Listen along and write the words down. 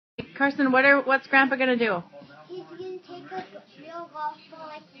Carson, what's Grandpa gonna do? He's gonna take a real golf ball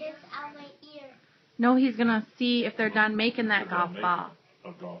like this out my ear. No, he's gonna see if they're done making that golf ball.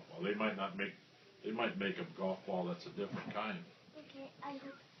 A golf ball. They might make a golf ball that's a different kind. Okay, I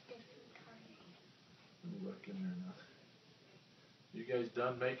hope it's different kind. Let me look in there now. You guys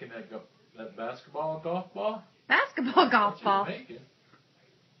done making that basketball golf ball? Basketball golf ball.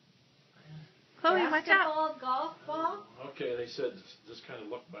 Chloe, watch out. Basketball golf ball? Okay, they said just kind of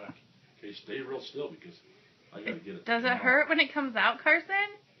look back. Okay, stay real still because I gotta get it. Does it hurt when it comes out,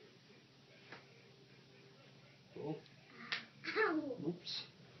 Carson? Oh. Oops.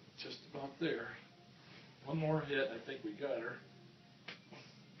 Just about there. One more hit. I think we got her.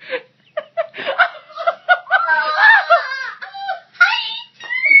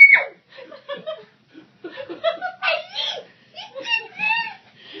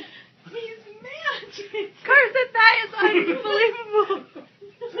 Carson, that is unbelievable.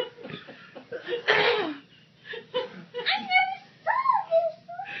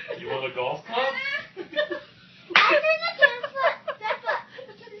 You want a golf club?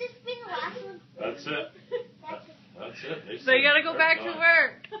 That's it. That's it. So you gotta go back to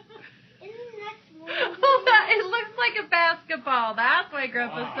work. Oh, it looks like a basketball. That's why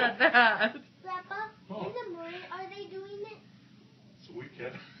Grandpa said that. Grandpa, in the morning, are they doing it? It's a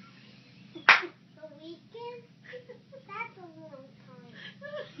weekend. The weekend? That's a long time.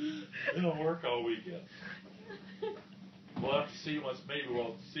 They don't work all weekend. We'll have to see maybe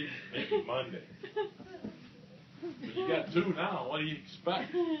Monday. But you got two now. What do you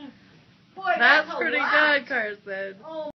expect? Boy, That's pretty good, Carson. Oh.